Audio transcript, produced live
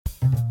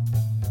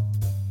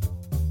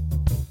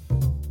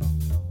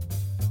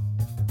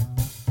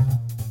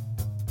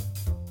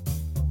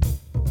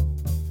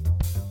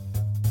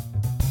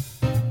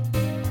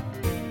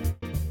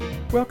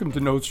Welcome to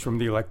Notes from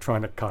the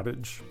Electronic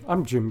Cottage.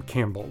 I'm Jim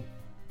Campbell.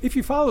 If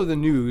you follow the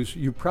news,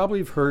 you probably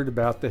have heard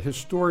about the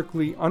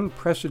historically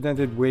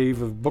unprecedented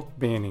wave of book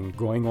banning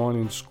going on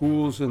in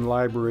schools and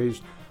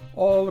libraries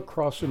all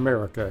across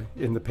America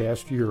in the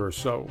past year or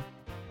so.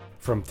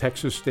 From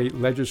Texas state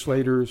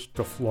legislators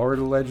to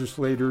Florida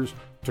legislators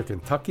to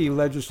Kentucky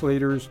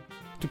legislators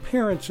to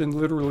parents in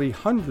literally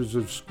hundreds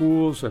of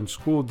schools and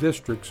school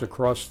districts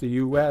across the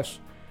U.S.,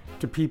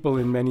 to people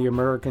in many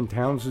American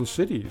towns and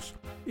cities.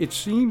 It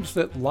seems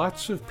that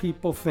lots of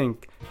people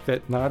think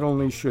that not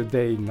only should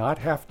they not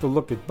have to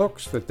look at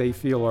books that they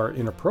feel are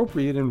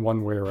inappropriate in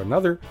one way or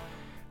another,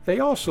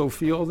 they also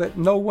feel that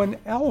no one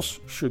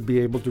else should be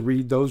able to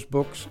read those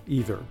books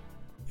either.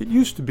 It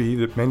used to be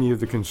that many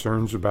of the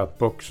concerns about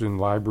books in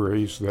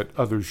libraries that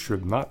others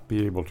should not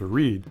be able to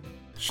read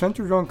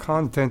centered on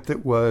content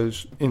that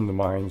was, in the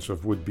minds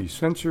of would-be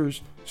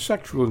censors,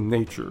 sexual in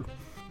nature,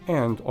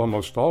 and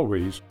almost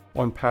always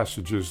on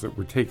passages that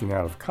were taken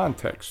out of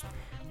context,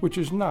 which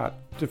is not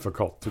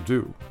difficult to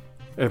do.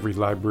 Every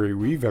library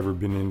we've ever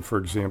been in, for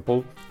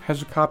example,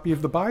 has a copy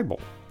of the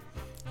Bible.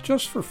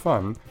 Just for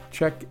fun,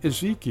 check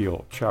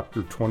Ezekiel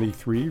chapter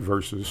 23,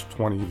 verses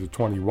 20 to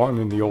 21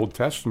 in the Old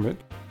Testament,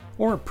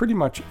 or pretty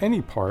much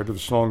any part of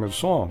Song of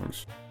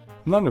Songs,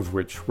 none of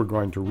which we're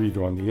going to read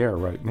on the air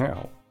right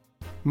now.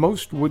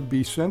 Most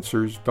would-be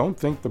censors don't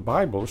think the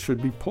Bible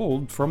should be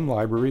pulled from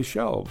library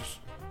shelves.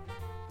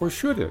 Or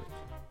should it?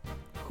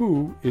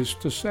 Who is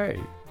to say?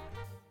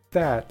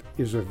 That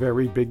is a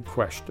very big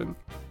question,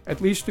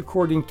 at least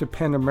according to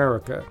PEN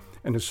America,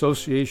 an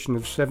association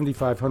of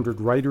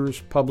 7,500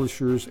 writers,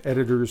 publishers,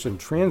 editors, and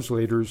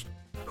translators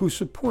who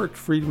support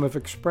freedom of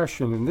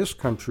expression in this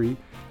country,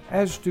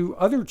 as do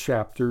other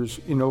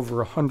chapters in over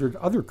 100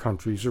 other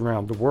countries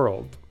around the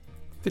world.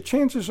 The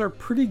chances are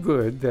pretty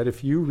good that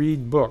if you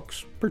read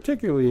books,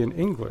 particularly in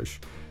English,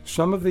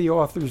 some of the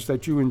authors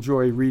that you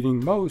enjoy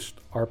reading most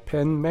are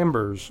PEN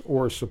members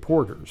or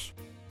supporters,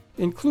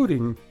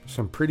 including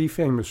some pretty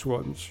famous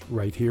ones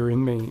right here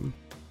in Maine.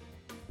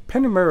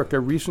 PEN America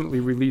recently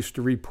released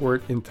a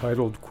report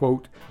entitled,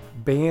 quote,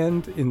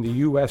 Banned in the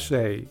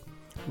USA,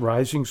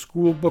 Rising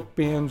School Book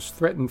Bans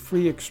Threaten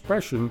Free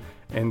Expression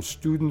and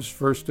Students'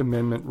 First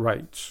Amendment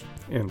Rights,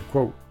 end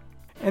quote.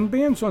 And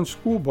bans on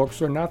school books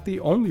are not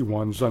the only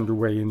ones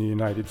underway in the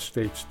United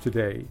States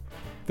today.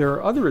 There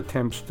are other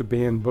attempts to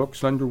ban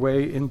books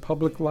underway in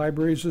public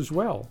libraries as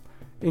well,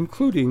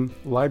 including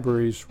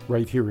libraries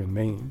right here in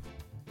Maine.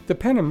 The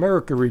PEN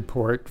America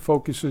report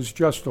focuses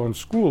just on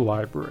school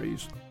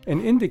libraries and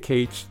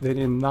indicates that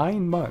in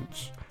 9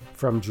 months,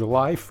 from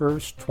July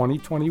 1st,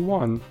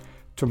 2021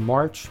 to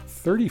March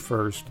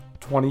 31st,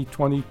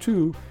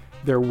 2022,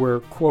 there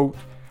were, quote,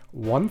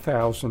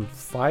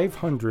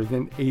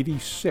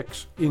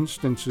 1,586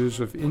 instances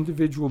of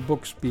individual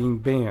books being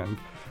banned,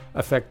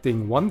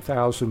 affecting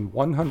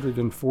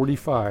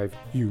 1,145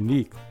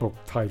 unique book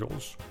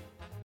titles.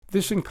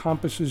 This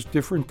encompasses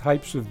different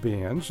types of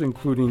bans,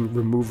 including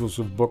removals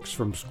of books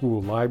from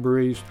school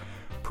libraries,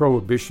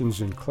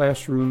 prohibitions in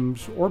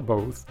classrooms, or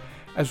both,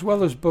 as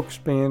well as books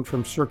banned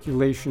from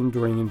circulation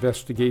during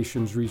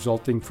investigations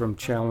resulting from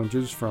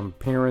challenges from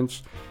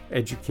parents,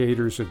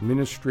 educators,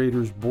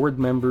 administrators, board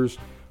members,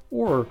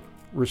 or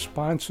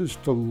responses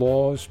to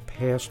laws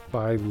passed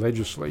by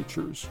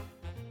legislatures.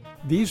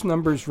 These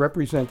numbers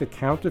represent a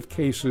count of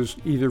cases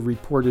either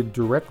reported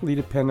directly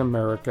to PEN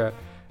America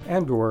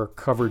and/or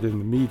covered in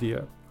the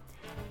media.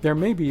 There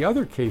may be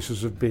other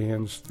cases of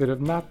bans that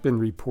have not been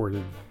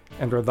reported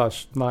and are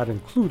thus not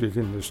included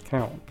in this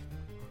count.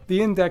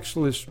 The index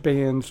lists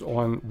bans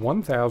on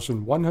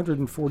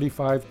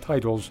 1,145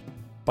 titles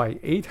by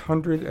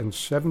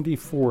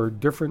 874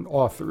 different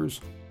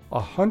authors,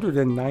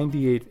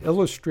 198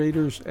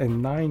 illustrators, and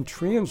 9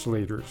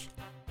 translators,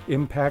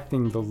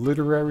 impacting the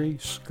literary,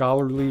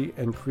 scholarly,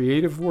 and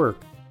creative work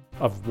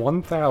of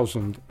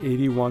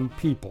 1,081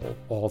 people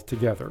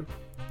altogether.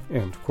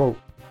 End quote.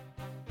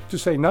 To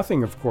say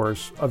nothing, of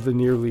course, of the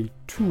nearly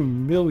 2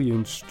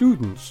 million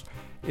students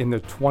in the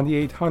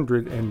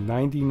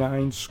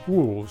 2,899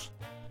 schools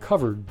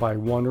covered by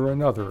one or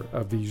another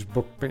of these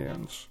book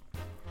bans.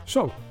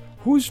 So,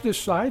 who's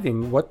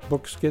deciding what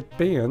books get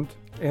banned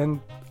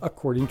and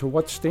according to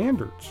what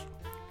standards?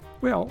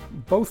 Well,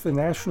 both the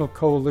National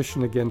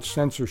Coalition Against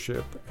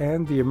Censorship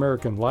and the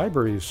American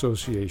Library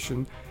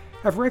Association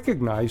have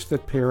recognized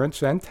that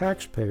parents and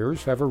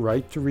taxpayers have a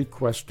right to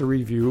request a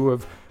review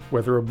of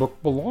whether a book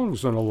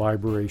belongs on a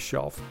library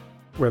shelf,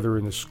 whether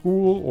in a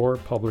school or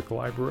public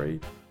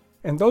library.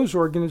 And those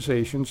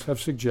organizations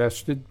have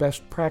suggested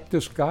best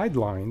practice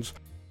guidelines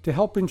to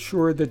help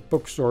ensure that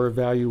books are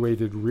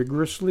evaluated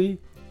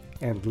rigorously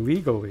and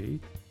legally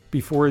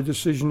before a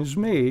decision is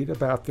made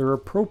about their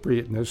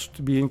appropriateness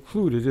to be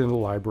included in a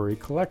library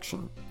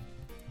collection.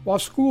 While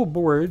school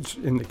boards,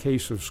 in the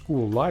case of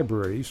school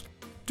libraries,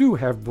 do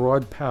have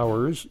broad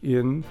powers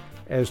in,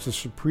 as the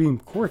Supreme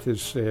Court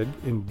has said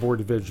in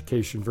Board of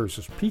Education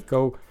versus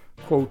PICO,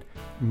 quote,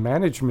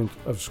 management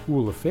of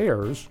school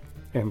affairs,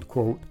 end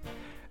quote,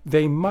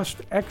 they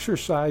must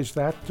exercise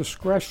that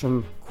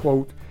discretion,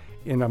 quote,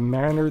 in a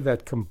manner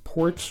that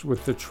comports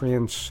with the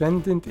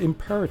transcendent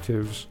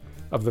imperatives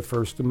of the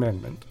First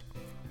Amendment."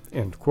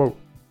 End quote.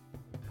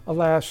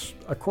 Alas,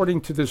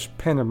 according to this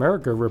PEN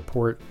America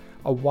report,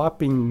 a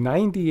whopping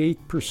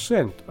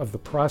 98% of the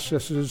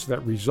processes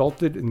that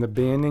resulted in the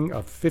banning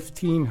of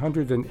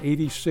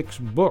 1,586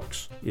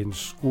 books in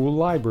school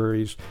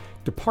libraries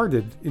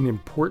departed in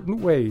important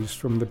ways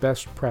from the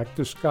best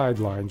practice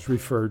guidelines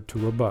referred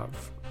to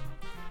above.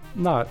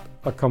 Not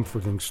a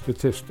comforting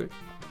statistic.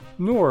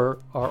 Nor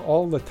are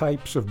all the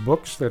types of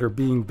books that are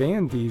being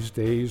banned these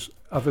days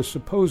of a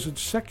supposed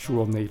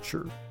sexual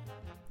nature.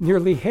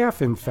 Nearly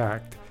half, in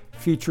fact,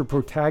 feature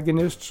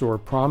protagonists or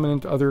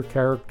prominent other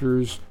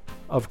characters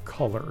of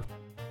color,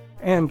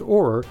 and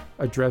or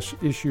address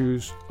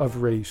issues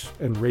of race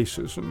and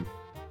racism.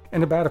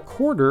 And about a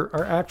quarter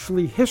are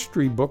actually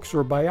history books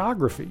or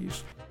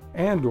biographies,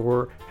 and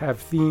or have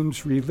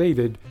themes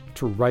related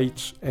to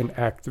rights and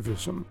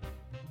activism.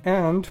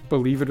 And,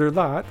 believe it or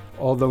not,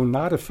 although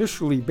not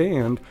officially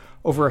banned,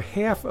 over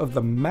half of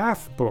the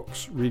math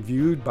books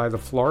reviewed by the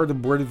Florida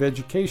Board of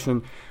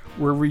Education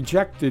were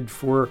rejected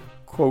for,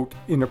 quote,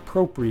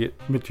 inappropriate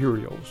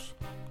materials.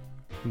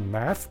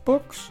 Math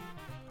books?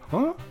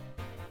 Huh?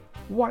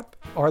 What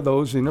are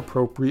those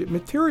inappropriate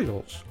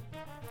materials?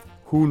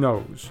 Who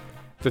knows?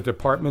 The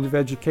Department of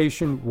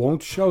Education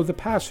won't show the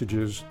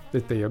passages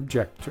that they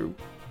object to.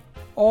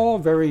 All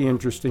very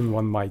interesting,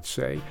 one might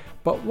say,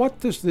 but what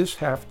does this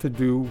have to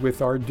do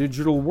with our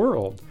digital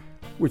world,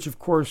 which of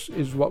course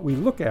is what we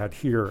look at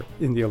here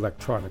in the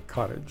electronic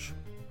cottage?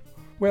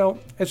 Well,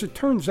 as it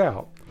turns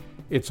out,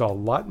 it's a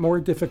lot more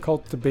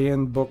difficult to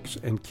ban books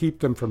and keep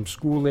them from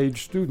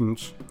school-age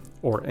students,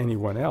 or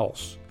anyone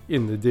else,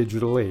 in the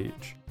digital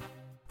age.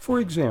 For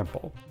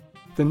example,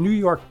 the New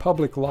York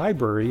Public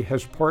Library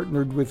has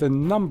partnered with a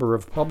number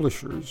of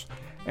publishers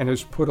and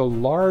has put a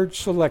large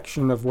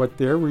selection of what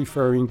they're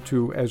referring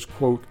to as,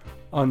 quote,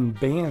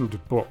 unbanned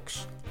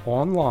books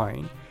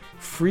online,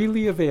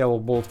 freely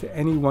available to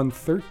anyone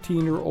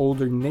 13 or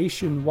older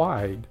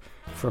nationwide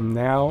from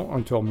now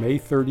until May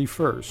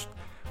 31st,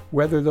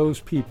 whether those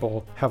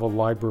people have a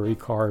library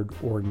card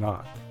or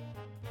not.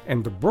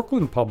 And the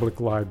Brooklyn Public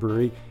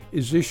Library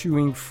is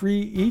issuing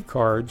free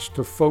e-cards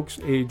to folks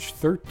aged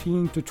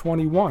 13 to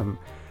 21,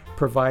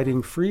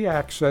 providing free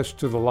access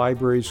to the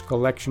library's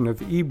collection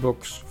of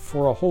e-books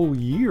for a whole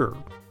year,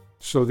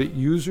 so that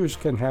users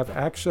can have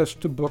access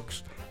to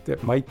books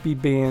that might be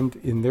banned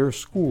in their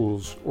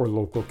schools or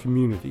local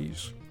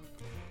communities.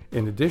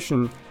 In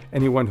addition,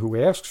 anyone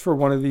who asks for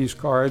one of these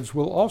cards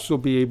will also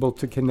be able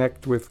to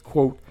connect with,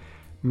 quote,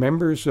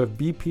 members of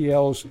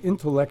BPL's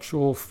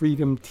Intellectual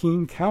Freedom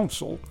Teen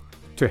Council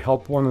to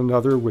help one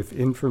another with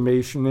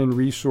information and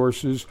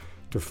resources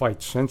to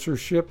fight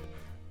censorship,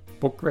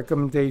 book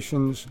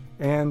recommendations,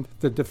 and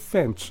the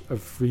defense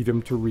of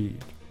freedom to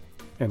read.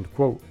 End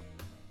quote.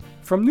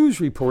 From news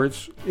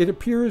reports, it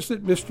appears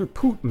that Mr.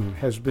 Putin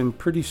has been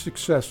pretty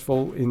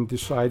successful in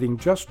deciding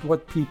just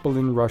what people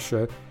in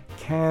Russia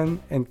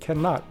can and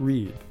cannot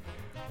read,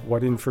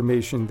 what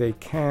information they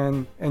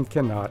can and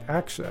cannot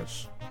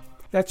access.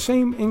 That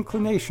same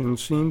inclination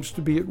seems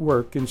to be at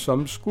work in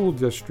some school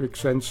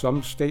districts and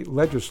some state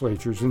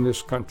legislatures in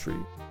this country.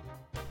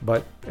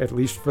 But, at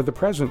least for the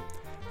present,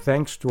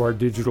 thanks to our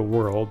digital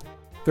world,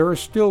 there are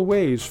still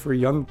ways for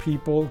young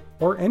people,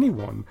 or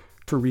anyone,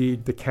 to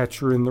read The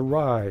Catcher in the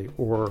Rye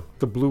or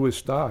The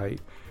Bluest Eye,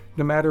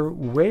 no matter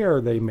where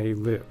they may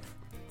live.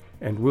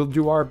 And we'll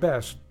do our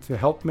best to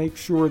help make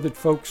sure that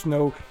folks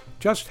know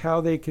just how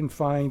they can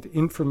find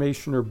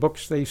information or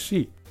books they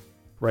seek,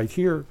 right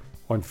here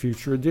on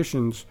future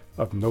editions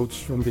of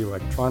Notes from the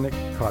Electronic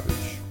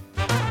Cottage.